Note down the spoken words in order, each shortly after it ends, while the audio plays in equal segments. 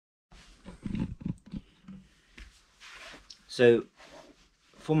So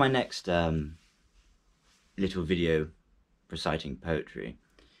for my next little video reciting poetry,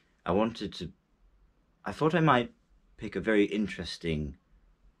 I thought I might pick a very interesting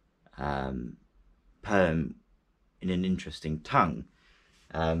poem in an interesting tongue.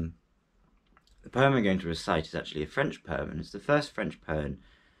 The poem I'm going to recite is actually a French poem, and it's the first French poem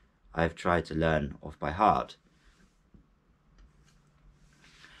I've tried to learn off by heart.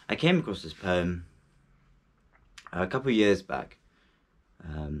 I came across this poem a couple of years back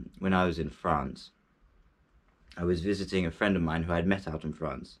when I was in France. I was visiting a friend of mine who I'd met out in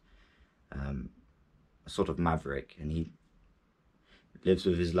France, a sort of maverick, and he lives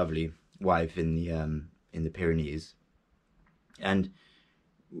with his lovely wife in the Pyrenees. And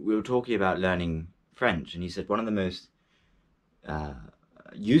we were talking about learning French, and he said one of the most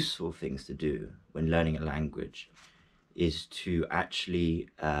useful things to do when learning a language is to actually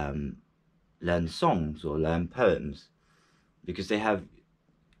learn songs or learn poems, because they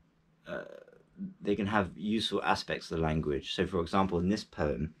can have useful aspects of the language. So for example, in this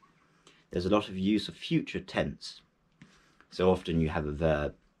poem there's a lot of use of future tense. So often you have a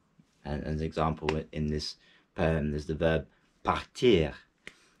verb, and as an example in this poem there's the verb partir,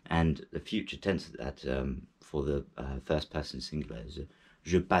 and the future tense of that for the first person singular is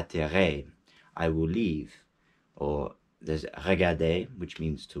je partirai, I will leave. Or there's regarder, which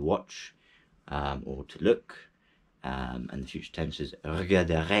means to watch or to look, and the future tense is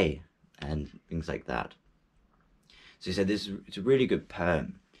regarderai, and things like that. So he said it's a really good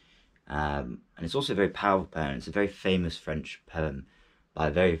poem, and it's also a very powerful poem. It's a very famous French poem by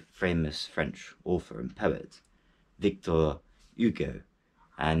a very famous French author and poet, Victor Hugo.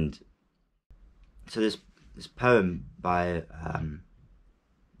 And so this poem by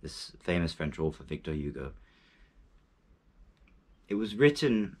this famous French author, Victor Hugo, it was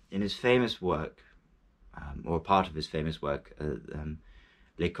written in his famous work, or a part of his famous work,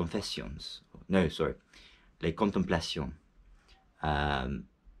 Les Confessions, Les Contemplations,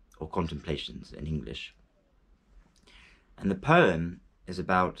 or Contemplations in English. And the poem is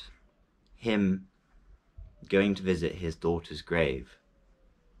about him going to visit his daughter's grave.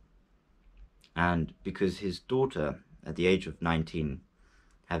 And because his daughter, at the age of 19,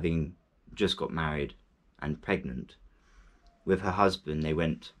 having just got married and pregnant, with her husband they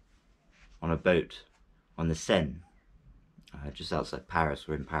went on a boat on the Seine, just outside Paris,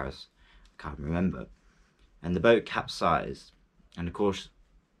 or in Paris, I can't remember. And the boat capsized, and of course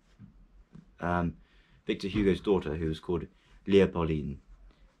Victor Hugo's daughter, who was called Leopoldine,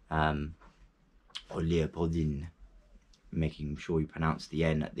 or Leopoldine, making sure you pronounce the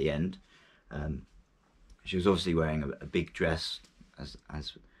N at the end, she was obviously wearing a big dress, as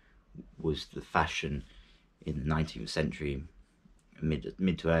was the fashion in the 19th century,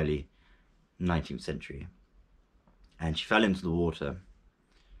 mid to early 19th century. And she fell into the water,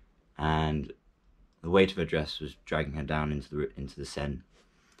 and the weight of her dress was dragging her down into the Seine,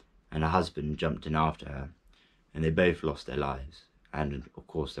 and her husband jumped in after her, and they both lost their lives, and of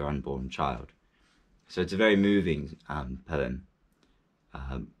course their unborn child. So it's a very moving poem,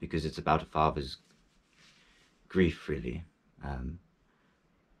 because it's about a father's grief, really,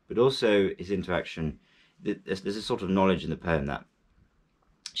 but also his interaction. There's a sort of knowledge in the poem that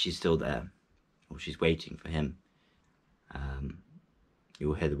she's still there, or she's waiting for him. You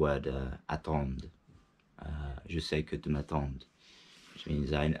will hear the word attendre, je sais que tu m'attends, which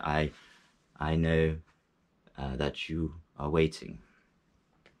means I know that you are waiting.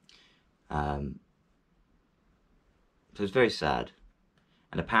 So it's very sad.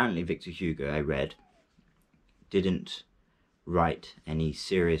 And apparently Victor Hugo, I read, didn't write any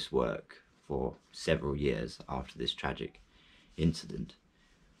serious work for several years after this tragic incident.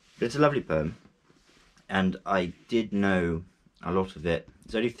 But it's a lovely poem, and I did know a lot of it.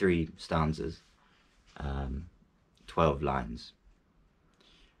 It's only 3 stanzas, 12 lines,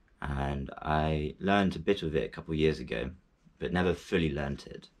 and I learned a bit of it a couple of years ago, but never fully learnt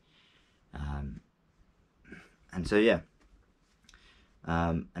it. And so yeah,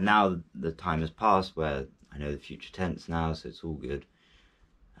 and now the time has passed where I know the future tense now, so it's all good.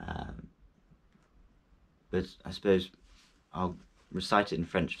 But I suppose I'll recite it in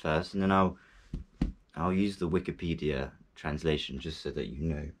French first, and then I'll use the Wikipedia translation just so that you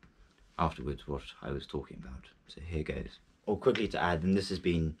know afterwards what I was talking about. So here goes. Or quickly to add, and this has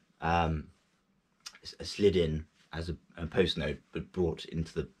been slid in as a post note, but brought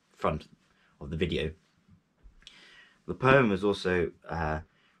into the front of the video. The poem was also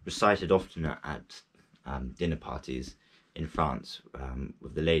recited often at dinner parties in France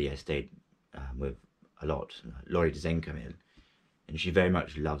with the lady I stayed with a lot, Laurie de Zencamil, and she very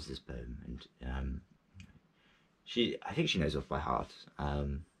much loves this poem, and I think she knows off by heart.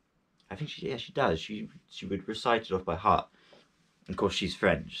 I think she does. She would recite it off by heart. Of course, she's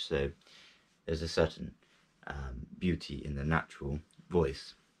French, so there's a certain beauty in the natural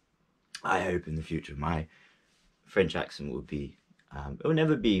voice. I hope in the future my French accent will be, it will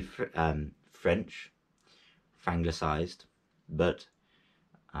never be French, Franglicized, but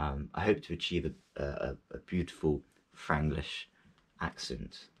I hope to achieve a beautiful Franglish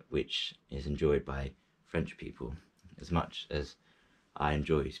accent, which is enjoyed by French people as much as I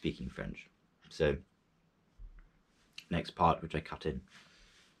enjoy speaking French. So, next part, which I cut in.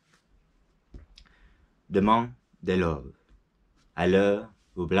 Demain dès l'aube, à l'heure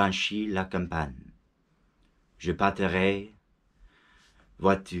où blanchit la campagne, je partirai,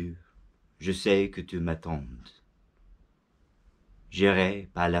 vois-tu, je sais que tu m'attends. J'irai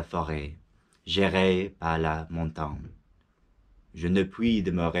par la forêt, j'irai par la montagne. Je ne puis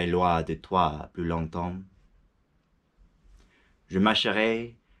demeurer loin de toi plus longtemps. Je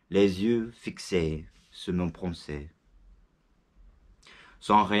marcherai les yeux fixés sur mon pensée,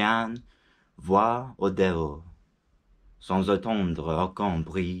 sans rien voir au dehors, sans attendre aucun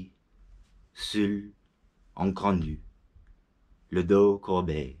bruit, seul, inconnu, le dos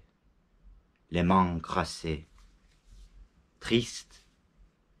courbé, les mains croisées, triste,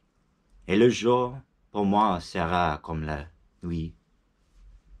 et le jour pour moi sera comme la nuit.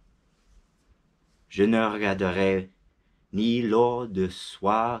 Je ne regarderai ni l'eau de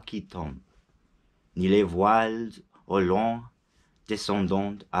soie qui tombe, ni les voiles au loin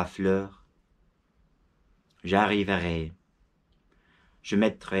descendant à fleurs. J'arriverai, je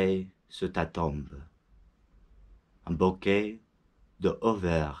mettrai sur ta tombe un bouquet de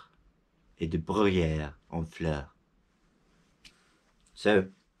ouvert et de bruyère en fleurs. So,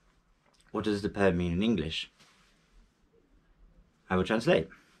 what does the poem mean in English? I will translate.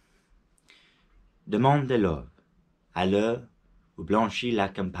 Demain dès l'aube, à l'heure où blanchit la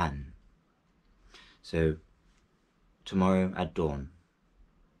campagne. So, tomorrow at dawn,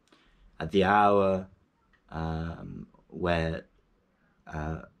 at the hour where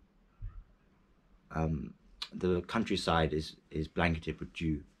the countryside is blanketed with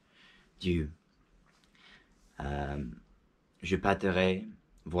dew. Je partirai,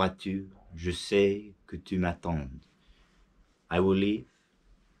 vois-tu, je sais que tu m'attends. I will leave.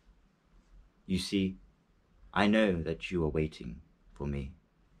 You see, I know that you are waiting for me.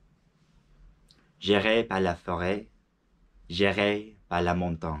 J'irai par la forêt, j'irai par la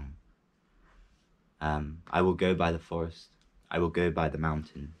montagne. I will go by the forest, I will go by the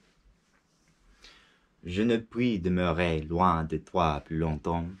mountain. Je ne puis demeurer loin de toi plus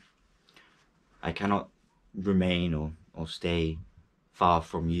longtemps. I cannot remain or stay far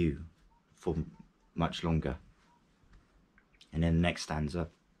from you for much longer. And then the next stanza.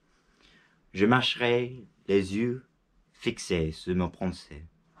 Je marcherai les yeux fixés sur mes pensées.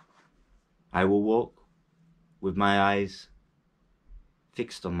 I will walk with my eyes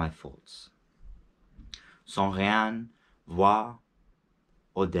fixed on my thoughts, sans rien voir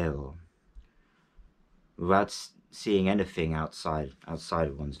au dehors, without seeing anything outside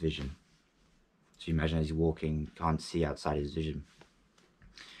of one's vision. So you imagine as he's walking, can't see outside his vision.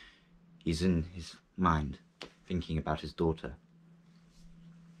 He's in his mind, thinking about his daughter.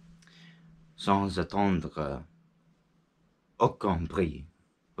 Sans attendre aucun bruit,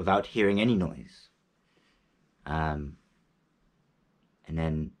 without hearing any noise. And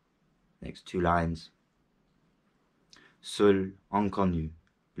then next two lines. Seul, inconnu,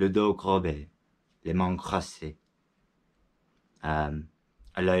 le dos courbé, les mains croisées.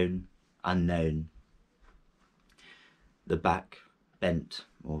 Alone, unknown, the back bent,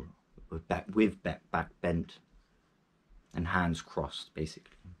 or back bent, and hands crossed,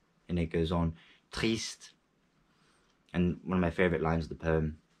 basically. And it goes on, triste, and one of my favorite lines of the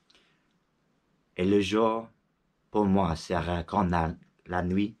poem, et le jour pour moi sera comme la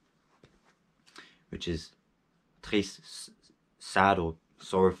nuit, which is triste, sad or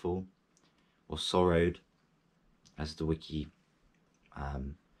sorrowful, or sorrowed, as the wiki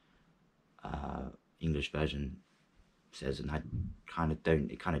English version says, and I kind of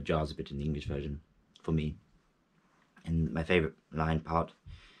don't, it kind of jars a bit in the English version for me. And my favorite line part,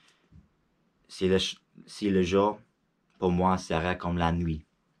 si le jour pour moi sera comme la nuit,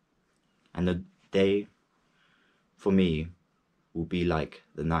 and the day for me will be like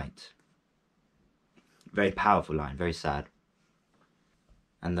the night. Very powerful line, very sad.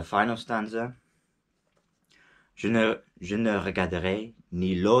 And the final stanza, je ne regarderai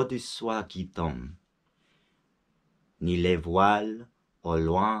ni l'eau du soir qui tombe, ni les voiles au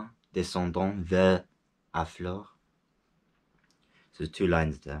loin descendant vers à fleur. So there's two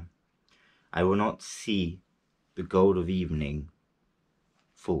lines there. I will not see the gold of evening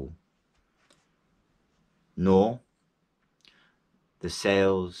fall, nor the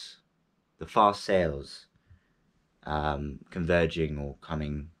fast sails converging or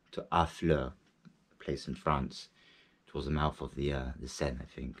coming to Harfleur, a place in France, towards the mouth of the Seine, I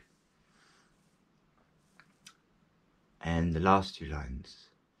think. And the last two lines.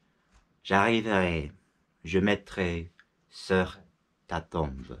 J'arriverai, je mettrai sur ta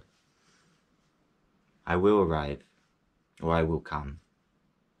tombe. I will arrive, or I will come.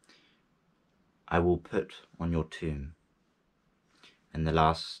 I will put on your tomb. And the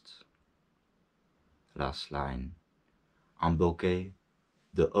last line. Un bouquet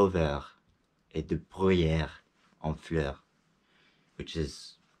de ouvert et de bruyère en fleurs, which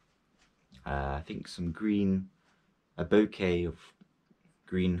is, I think, a bouquet of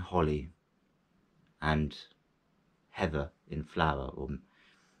green holly and heather in flower, or,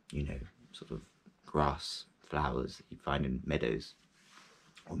 you know, sort of grass flowers that you'd find in meadows,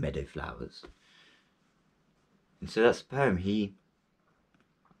 or meadow flowers. And so that's the poem. He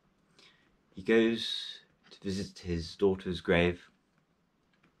goes to visit his daughter's grave,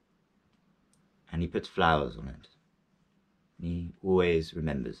 and he puts flowers on it. And he always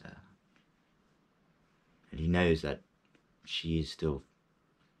remembers her. And he knows that she is still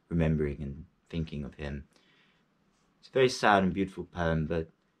remembering and thinking of him. It's a very sad and beautiful poem, but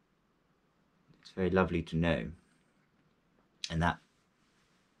it's very lovely to know. And that,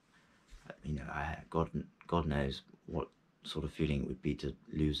 you know, God knows what sort of feeling it would be to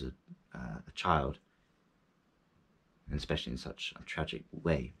lose a child, and especially in such a tragic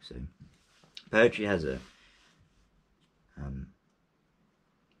way. So poetry has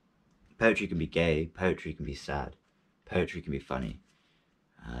poetry can be gay, poetry can be sad, poetry can be funny,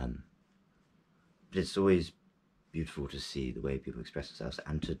 but it's always beautiful to see the way people express themselves,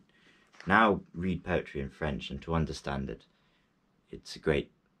 and to now read poetry in French and to understand it. It's a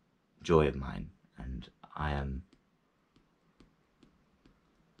great joy of mine, and I'm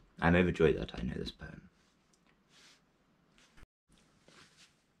overjoyed that I know this poem.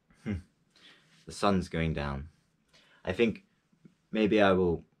 The sun's going down. I think maybe I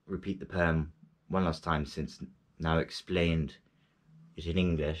will repeat the poem one last time, since now explained it in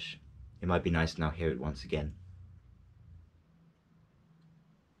English. It might be nice to now hear it once again.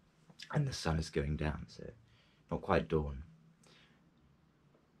 And the sun is going down, so not quite dawn.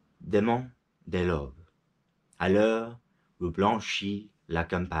 Demain dès l'aube, à l'heure où blanchit la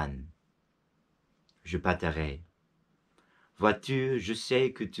campagne, je pâterai. Vois-tu, je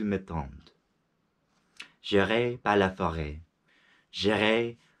sais que tu me tentes. J'irai par la forêt,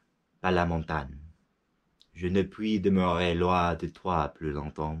 j'irai par la montagne. Je ne puis demeurer loin de toi plus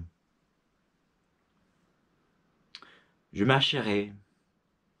longtemps. Je marcherai,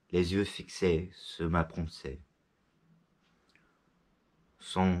 les yeux fixés sur ma pensée,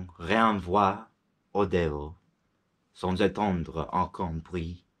 sans rien voir au dehors, sans attendre aucun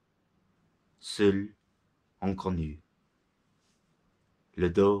bruit, seul, inconnu, le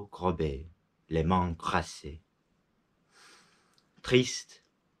dos courbé, les mains croisées. Triste,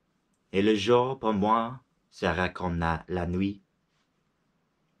 et le jour pour moi sera comme la nuit.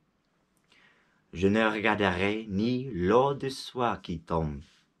 Je ne regarderai ni l'eau de soie qui tombe,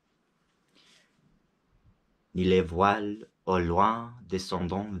 ni les voiles au loin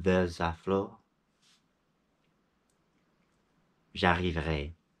descendant vers la fleur.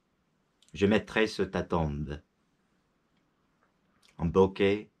 J'arriverai, je mettrai sur ta tombe un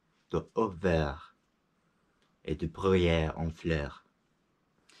bouquet de hauts verts et de bruyère en fleurs.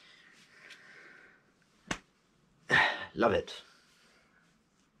 Love it.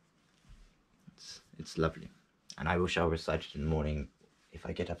 It's lovely. And I shall recite it in the morning if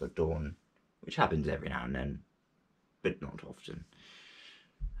I get up at dawn, which happens every now and then, but not often.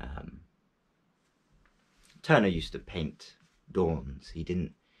 Turner used to paint dawns. He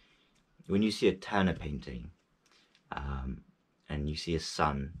didn't... When you see a Turner painting, and you see a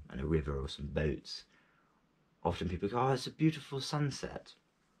sun and a river or some boats, often people go, oh, it's a beautiful sunset.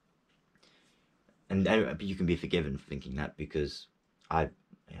 And you can be forgiven for thinking that, because I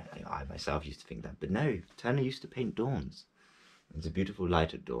myself used to think that. But no, Turner used to paint dawns. It's a beautiful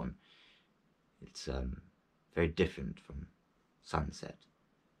light at dawn. It's very different from sunset.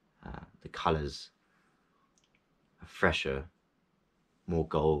 The colours are fresher, more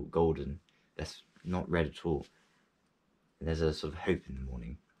golden. That's not red at all. And there's a sort of hope in the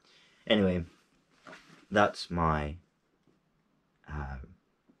morning. Anyway, that's my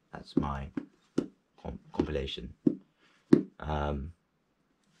compilation.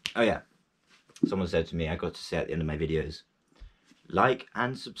 Oh yeah, someone said to me, I got to say at the end of my videos, like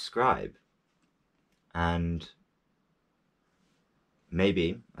and subscribe. And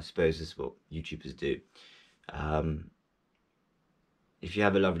maybe, I suppose this is what YouTubers do. If you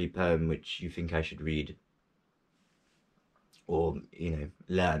have a lovely poem which you think I should read, or, you know,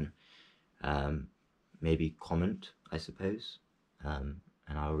 learn, maybe comment, I suppose, and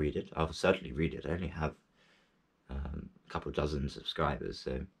I'll read it. I'll certainly read it. I only have a couple dozen subscribers,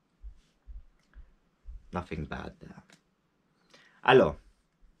 so nothing bad there. Alors,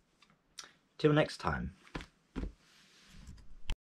 till next time.